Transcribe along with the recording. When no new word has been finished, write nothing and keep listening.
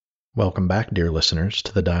Welcome back, dear listeners,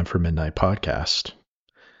 to the Dime for Midnight podcast,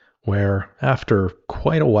 where, after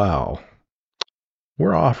quite a while,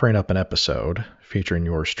 we're offering up an episode featuring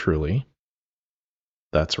yours truly.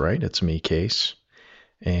 That's right, it's me, Case,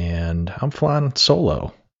 and I'm flying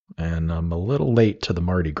solo, and I'm a little late to the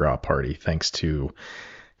Mardi Gras party thanks to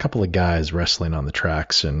a couple of guys wrestling on the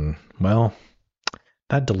tracks, and, well,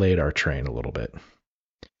 that delayed our train a little bit.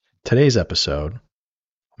 Today's episode,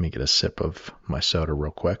 let me get a sip of my soda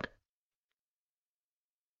real quick.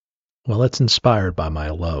 Well, it's inspired by my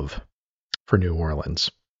love for New Orleans.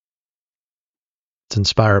 It's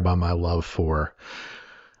inspired by my love for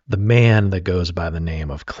the man that goes by the name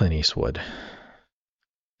of Clint Eastwood.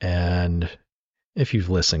 And if you've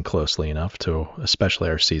listened closely enough to especially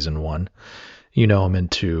our season 1, you know I'm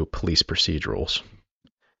into police procedurals.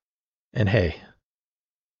 And hey,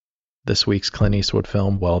 this week's Clint Eastwood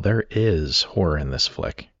film, well, there is horror in this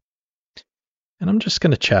flick. And I'm just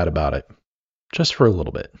going to chat about it just for a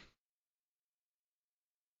little bit.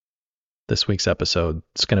 This week's episode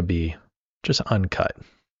is going to be just uncut.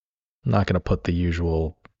 I'm not going to put the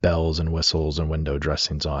usual bells and whistles and window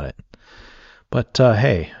dressings on it. But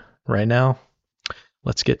hey, right now,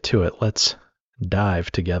 let's get to it. Let's dive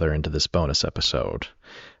together into this bonus episode.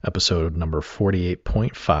 Episode number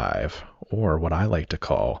 48.5, or what I like to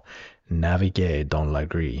call Naviguer dans la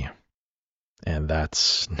gris. And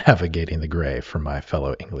that's navigating the gray for my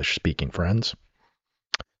fellow English-speaking friends.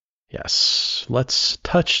 Yes, let's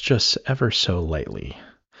touch just ever so lightly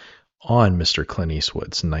on Mr. Clint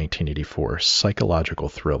Eastwood's 1984 psychological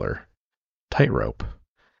thriller, Tightrope.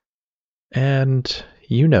 And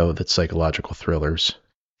you know that psychological thrillers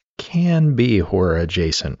can be horror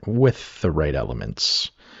adjacent with the right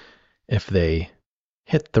elements, if they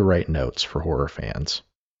hit the right notes for horror fans.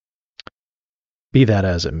 Be that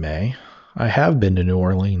as it may, I have been to New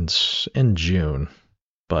Orleans in June,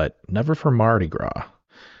 but never for Mardi Gras.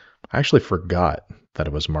 I actually forgot that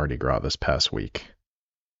it was Mardi Gras this past week.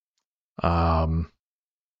 I'd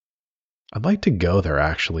like to go there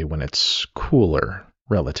actually when it's cooler,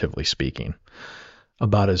 relatively speaking.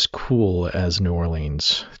 About as cool as New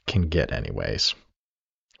Orleans can get anyways,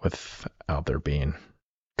 without there being,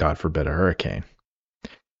 God forbid, a hurricane.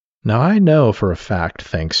 Now I know for a fact,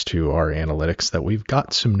 thanks to our analytics, that we've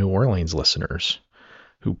got some New Orleans listeners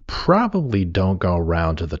who probably don't go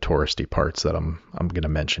around to the touristy parts that I'm going to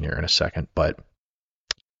mention here in a second, but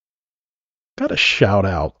got a shout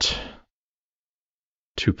out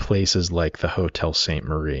to places like the Hotel St.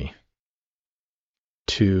 Marie,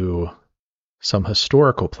 to some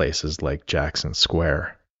historical places like Jackson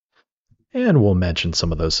Square, and we'll mention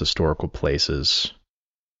some of those historical places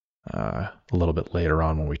a little bit later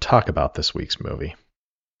on when we talk about this week's movie.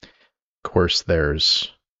 Of course,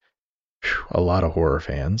 there's a lot of horror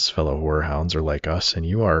fans, fellow horror hounds are like us, and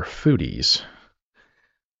you are foodies,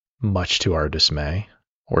 much to our dismay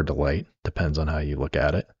or delight, depends on how you look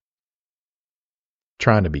at it.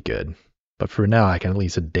 Trying to be good, but for now I can at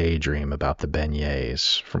least daydream about the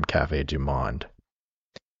beignets from Café du Monde.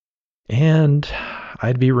 And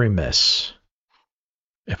I'd be remiss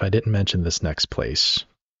if I didn't mention this next place,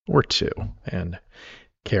 or two. And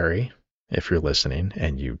Carrie, if you're listening,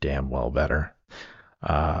 and you damn well better,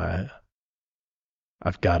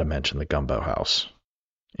 I've got to mention the Gumbo House.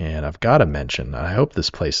 And I've got to mention, I hope this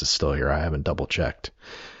place is still here, I haven't double checked,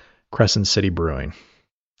 Crescent City Brewing.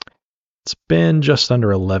 It's been just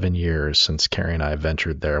under 11 years since Carrie and I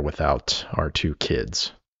ventured there without our 2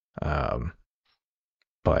 kids.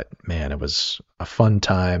 But man, it was a fun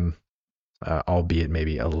time, albeit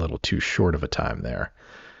maybe a little too short of a time there.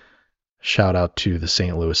 Shout out to the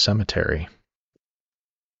St. Louis Cemetery.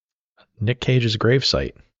 Nick Cage's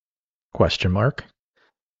gravesite? Question mark.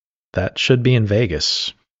 That should be in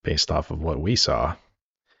Vegas, based off of what we saw.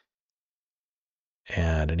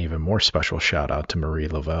 And an even more special shout out to Marie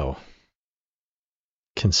Laveau.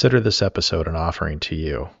 Consider this episode an offering to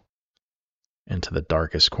you into the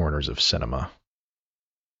darkest corners of cinema.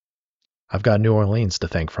 I've got New Orleans to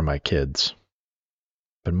thank for my kids,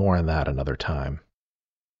 but more on that another time.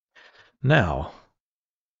 Now,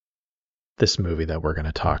 this movie that we're going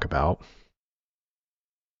to talk about,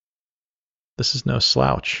 this is no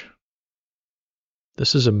slouch.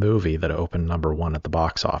 This is a movie that opened number 1 at the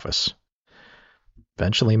box office.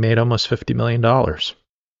 Eventually made almost $50 million.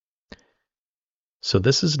 So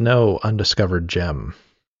this is no undiscovered gem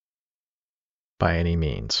by any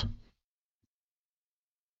means.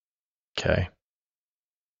 Okay.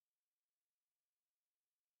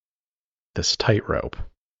 This Tightrope.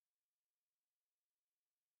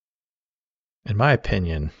 In my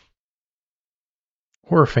opinion,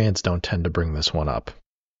 horror fans don't tend to bring this one up.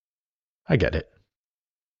 I get it.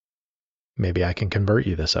 Maybe I can convert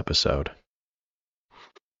you this episode.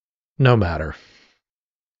 No matter.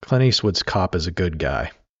 Clint Eastwood's cop is a good guy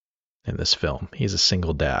in this film. He's a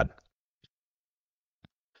single dad.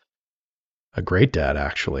 A great dad,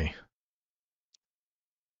 actually.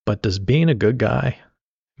 But does being a good guy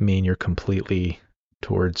mean you're completely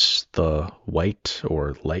towards the white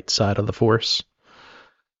or light side of the force?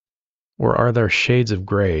 Or are there shades of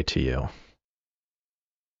gray to you?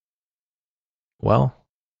 Well,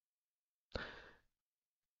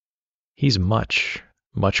 he's much,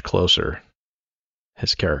 much closer,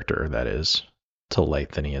 his character, that is, to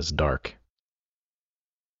light than he is dark.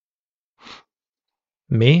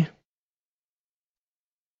 Me?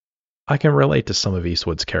 I can relate to some of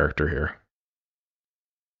Eastwood's character here.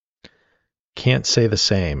 Can't say the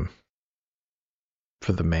same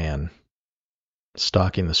for the man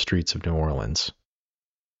stalking the streets of New Orleans,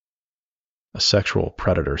 a sexual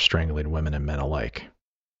predator strangling women and men alike.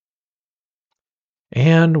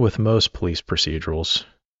 And with most police procedurals,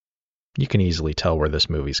 you can easily tell where this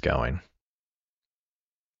movie's going.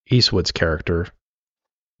 Eastwood's character,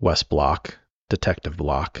 Wes Block, Detective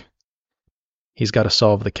Block, he's got to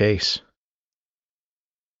solve the case.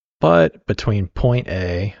 But between point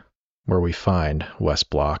A, where we find Wes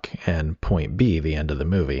Block, and point B, the end of the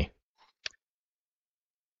movie,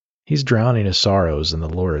 he's drowning his sorrows in the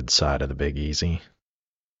lurid side of the Big Easy.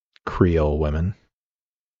 Creole women,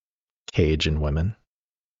 Cajun women,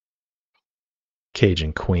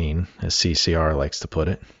 Cajun Queen, as CCR likes to put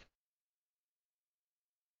it.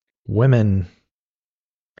 Women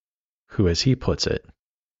who, as he puts it,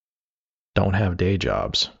 don't have day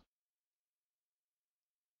jobs.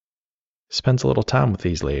 Spends a little time with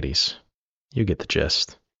these ladies. You get the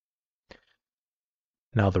gist.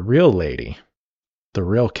 Now, the real lady, the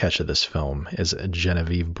real catch of this film is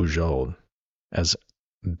Genevieve Bujold as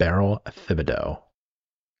Beryl Thibodeau.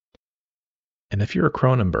 And if you're a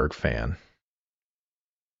Cronenberg fan,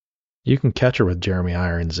 you can catch her with Jeremy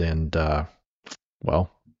Irons and,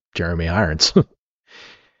 Jeremy Irons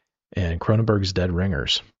and Cronenberg's Dead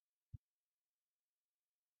Ringers.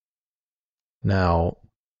 Now,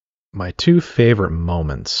 my two favorite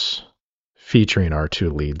moments featuring our two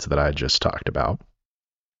leads that I just talked about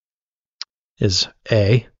is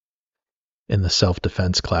A, in the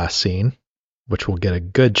self-defense class scene, which will get a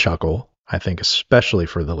good chuckle, I think, especially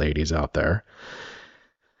for the ladies out there,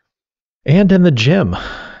 and in the gym.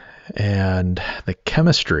 And the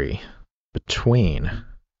chemistry between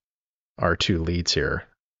our two leads here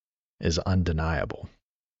is undeniable.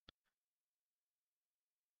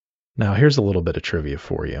 Now, here's a little bit of trivia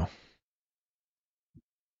for you.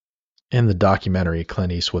 In the documentary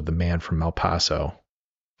Clint Eastwood, The Man from El Paso,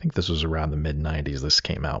 I think this was around the mid-90s this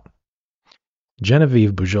came out,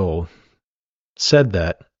 Genevieve Bujold said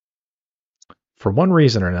that for one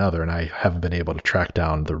reason or another, and I haven't been able to track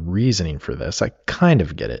down the reasoning for this, I kind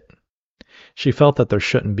of get it. She felt that there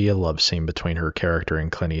shouldn't be a love scene between her character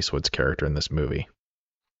and Clint Eastwood's character in this movie.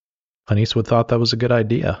 Clint Eastwood thought that was a good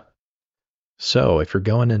idea. So, if you're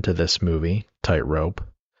going into this movie, Tightrope,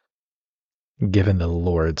 given the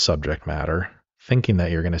lurid subject matter, thinking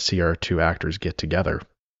that you're going to see our two actors get together,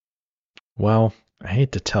 well, I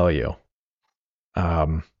hate to tell you,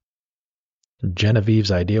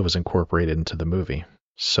 Genevieve's idea was incorporated into the movie,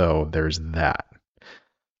 so there's that.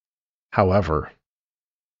 However,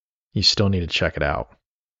 you still need to check it out.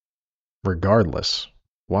 Regardless,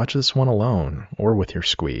 watch this one alone or with your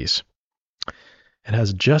squeeze. It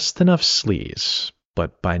has just enough sleaze,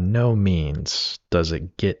 but by no means does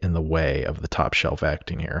it get in the way of the top shelf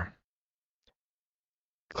acting here.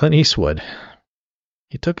 Clint Eastwood,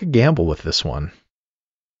 he took a gamble with this one.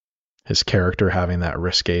 His character having that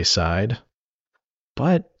risque side,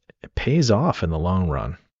 but it pays off in the long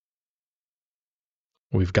run.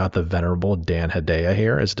 We've got the venerable Dan Hedaya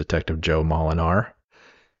here as Detective Joe Molinar.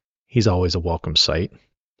 He's always a welcome sight,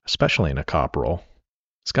 especially in a cop role.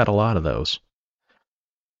 He's got a lot of those.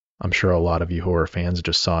 I'm sure a lot of you horror fans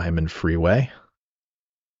just saw him in Freeway.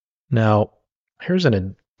 Now, here's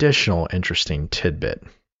an additional interesting tidbit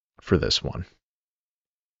for this one.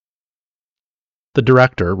 The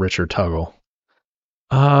director, Richard Tuggle,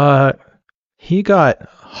 he got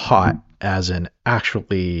hot as in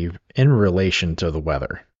actually in relation to the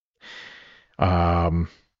weather.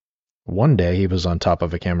 One day he was on top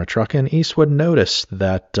of a camera truck and Eastwood noticed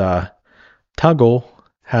that Tuggle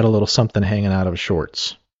had a little something hanging out of his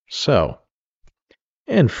shorts. So,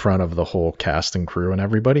 in front of the whole cast and crew and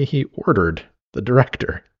everybody, he ordered the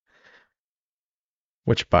director.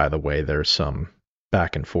 Which, by the way, there's some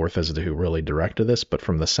back and forth as to who really directed this, but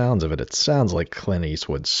from the sounds of it, it sounds like Clint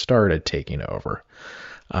Eastwood started taking over.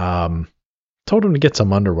 Told him to get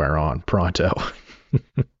some underwear on, pronto.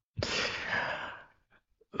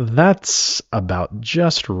 That's about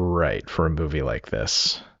just right for a movie like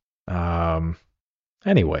this. Um,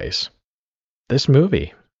 anyways, this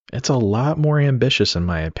movie, it's a lot more ambitious in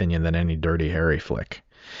my opinion than any Dirty Harry flick.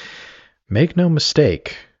 Make no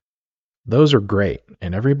mistake, those are great,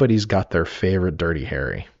 and everybody's got their favorite Dirty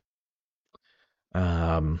Harry.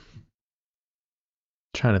 Um,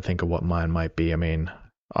 trying to think of what mine might be. I mean,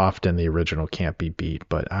 often the original can't be beat,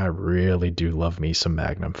 but I really do love me some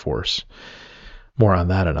Magnum Force. More on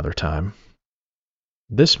that another time.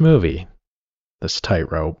 This movie, this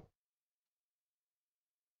Tightrope,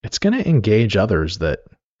 it's going to engage others that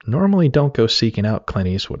normally don't go seeking out Clint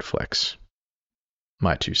Eastwood flicks.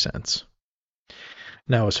 My 2 cents.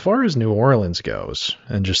 Now, as far as New Orleans goes,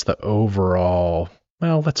 and just the overall,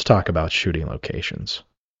 well, let's talk about shooting locations.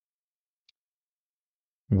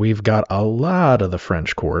 We've got a lot of the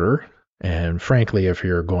French Quarter, and frankly, if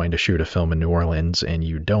you're going to shoot a film in New Orleans and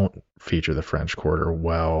you don't feature the French Quarter,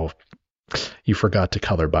 well, you forgot to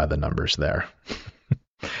color by the numbers there.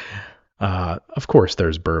 Of course,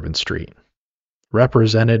 there's Bourbon Street,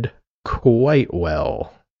 represented quite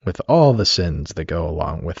well with all the sins that go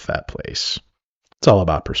along with that place. It's all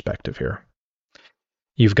about perspective here.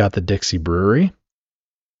 You've got the Dixie Brewery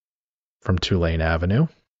from Tulane Avenue.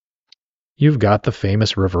 You've got the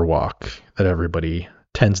famous Riverwalk that everybody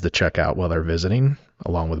tends to check out while they're visiting,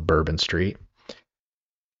 along with Bourbon Street.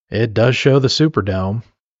 It does show the Superdome,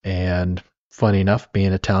 and funny enough,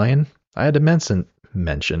 being Italian, I had to mention,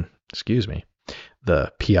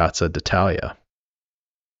 the Piazza d'Italia.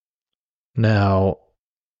 Now,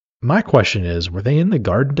 my question is, were they in the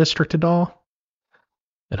Garden District at all?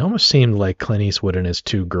 It almost seemed like Clint Eastwood and his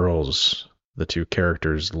two girls, the two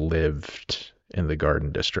characters, lived in the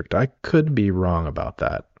Garden District. I could be wrong about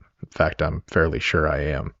that. In fact, I'm fairly sure I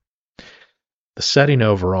am. The setting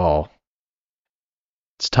overall,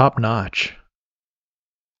 it's top notch.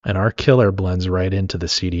 And our killer blends right into the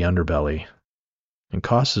seedy underbelly and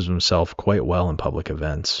costumes himself quite well in public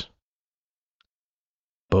events.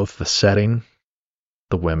 Both the setting,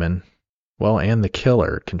 the women, well, and the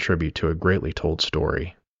killer contribute to a greatly told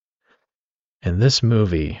story. And this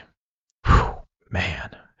movie,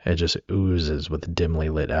 man, it just oozes with dimly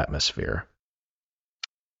lit atmosphere.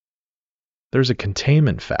 There's a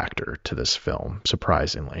containment factor to this film,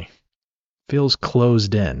 surprisingly. Feels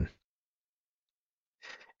closed in.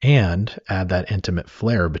 And add that intimate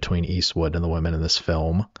flair between Eastwood and the women in this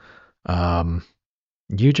film.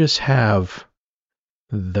 You just have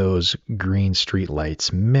those green street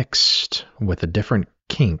lights mixed with a different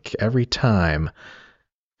kink every time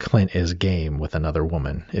Clint is game with another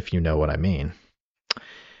woman, if you know what I mean.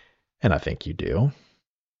 And I think you do.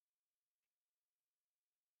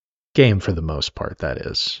 Game for the most part, that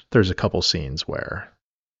is. There's a couple scenes where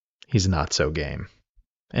he's not so game.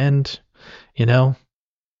 And,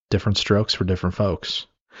 different strokes for different folks.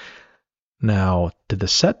 Now, did the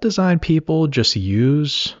set design people just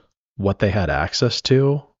use what they had access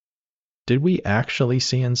to? Did we actually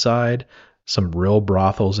see inside some real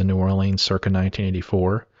brothels in New Orleans circa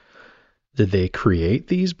 1984? Did they create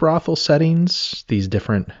these brothel settings, these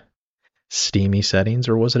different steamy settings,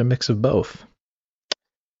 or was it a mix of both?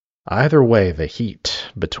 Either way, the heat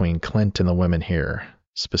between Clint and the women here,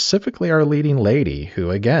 specifically our leading lady, who,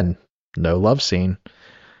 again, no love scene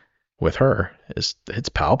with her, it's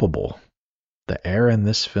palpable. The air in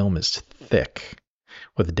this film is thick,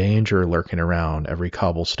 with danger lurking around every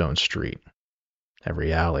cobblestone street,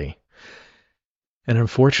 every alley, and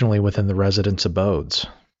unfortunately within the residents' abodes.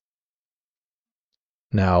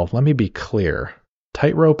 Now, let me be clear.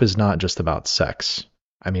 Tightrope is not just about sex.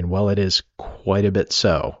 I mean, well, it is quite a bit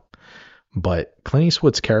so. But Clint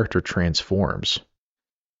Eastwood's character transforms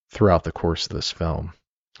throughout the course of this film.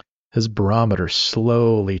 His barometer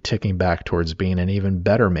slowly ticking back towards being an even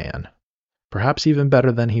better man. Perhaps even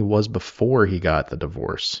better than he was before he got the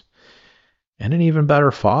divorce. And an even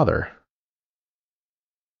better father.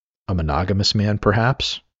 A monogamous man,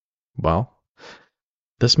 perhaps? Well,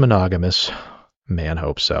 this monogamous man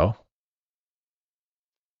hopes so.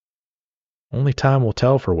 Only time will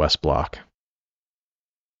tell for West Block.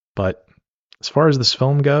 But as far as this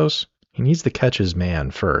film goes, he needs to catch his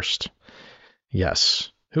man first.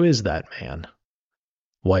 Yes, who is that man?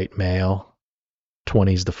 White male,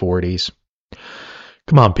 20s to 40s.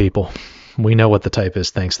 Come on, people. We know what the type is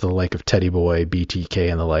thanks to the like of Teddy Boy,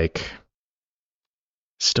 BTK, and the like.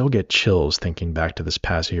 Still get chills thinking back to this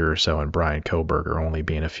past year or so and Brian Koberger only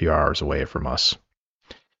being a few hours away from us.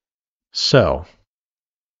 So,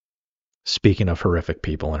 speaking of horrific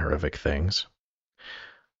people and horrific things,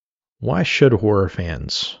 why should horror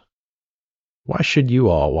fans Why should you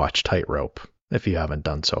all watch Tightrope if you haven't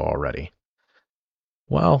done so already?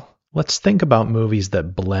 Well, let's think about movies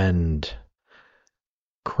that blend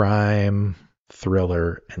crime,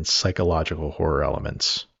 thriller, and psychological horror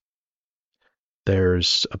elements.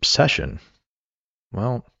 There's obsession.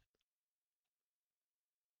 Well,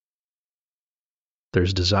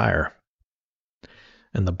 there's desire.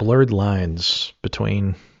 And the blurred lines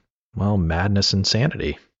between, well, madness and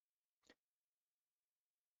sanity.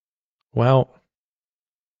 Well,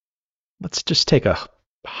 let's just take a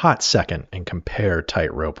hot second and compare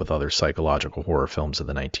Tightrope with other psychological horror films of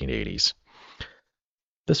the 1980s.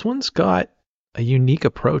 This one's got a unique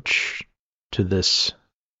approach to this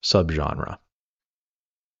subgenre.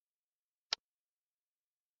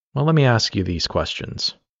 Well, let me ask you these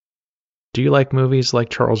questions. Do you like movies like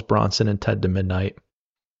Charles Bronson and Ted to Midnight?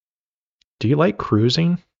 Do you like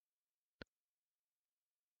Cruising,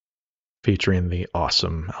 featuring the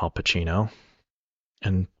awesome Al Pacino?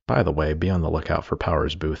 And by the way, be on the lookout for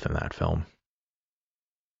Powers Booth in that film.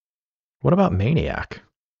 What about Maniac,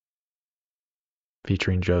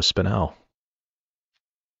 featuring Joe Spinell?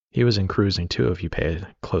 He was in Cruising too, if you paid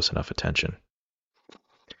close enough attention.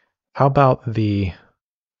 How about the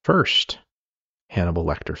first Hannibal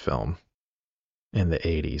Lecter film in the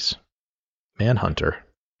 80s, Manhunter?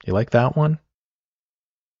 You like that one?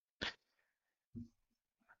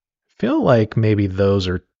 Feel like maybe those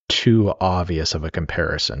are too obvious of a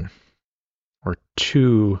comparison, or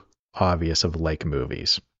too obvious of like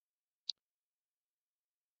movies.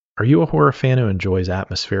 Are you a horror fan who enjoys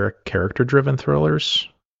atmospheric, character-driven thrillers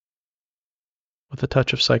with a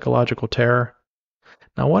touch of psychological terror?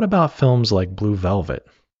 Now, what about films like Blue Velvet?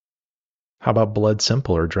 How about Blood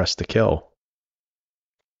Simple or Dressed to Kill?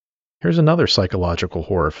 Here's another psychological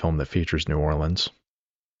horror film that features New Orleans,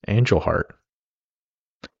 Angel Heart.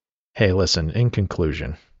 Hey, listen, in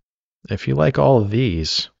conclusion, if you like all of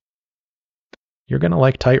these, you're going to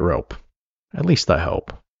like Tightrope. At least I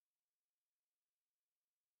hope.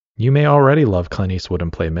 You may already love Clint Eastwood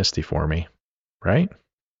and Play Misty for me, right?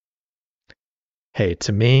 Hey,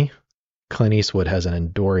 to me, Clint Eastwood has an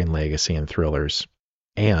enduring legacy in thrillers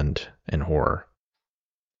and in horror.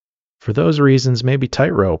 For those reasons, maybe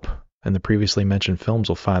Tightrope and the previously mentioned films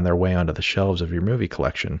will find their way onto the shelves of your movie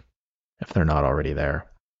collection, if they're not already there.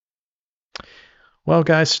 Well,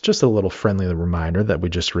 guys, just a little friendly reminder that we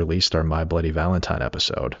just released our My Bloody Valentine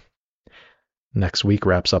episode. Next week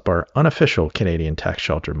wraps up our unofficial Canadian Tax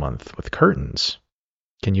Shelter Month with Curtains.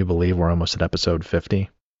 Can you believe we're almost at episode 50?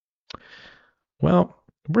 Well,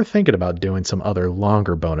 we're thinking about doing some other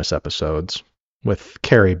longer bonus episodes, with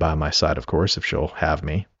Carrie by my side, of course, if she'll have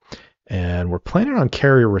me. And we're planning on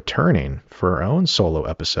Carrie returning for her own solo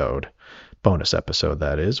episode, bonus episode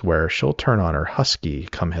that is, where she'll turn on her husky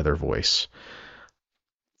come hither voice.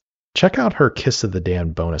 Check out her Kiss of the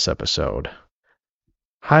Damned bonus episode.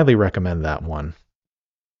 Highly recommend that one.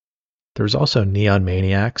 There's also Neon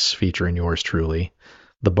Maniacs featuring yours truly,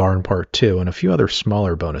 The Barn Part 2, and a few other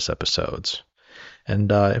smaller bonus episodes.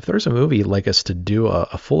 And if there's a movie you'd like us to do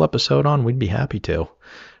a full episode on, we'd be happy to.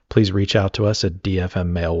 Please reach out to us at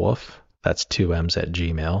DFMMailwolf, that's 2 M's at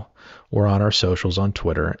Gmail, or on our socials on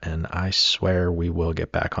Twitter, and I swear we will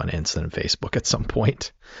get back on Insta and Facebook at some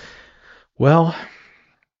point. Well,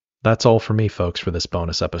 that's all for me, folks, for this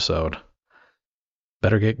bonus episode.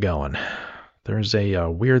 Better get going. There's a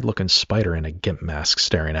weird-looking spider in a gimp mask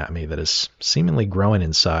staring at me that is seemingly growing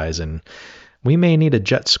in size, and we may need a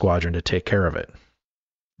jet squadron to take care of it.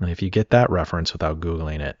 And if you get that reference without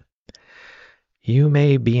Googling it, you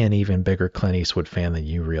may be an even bigger Clint Eastwood fan than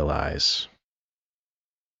you realize.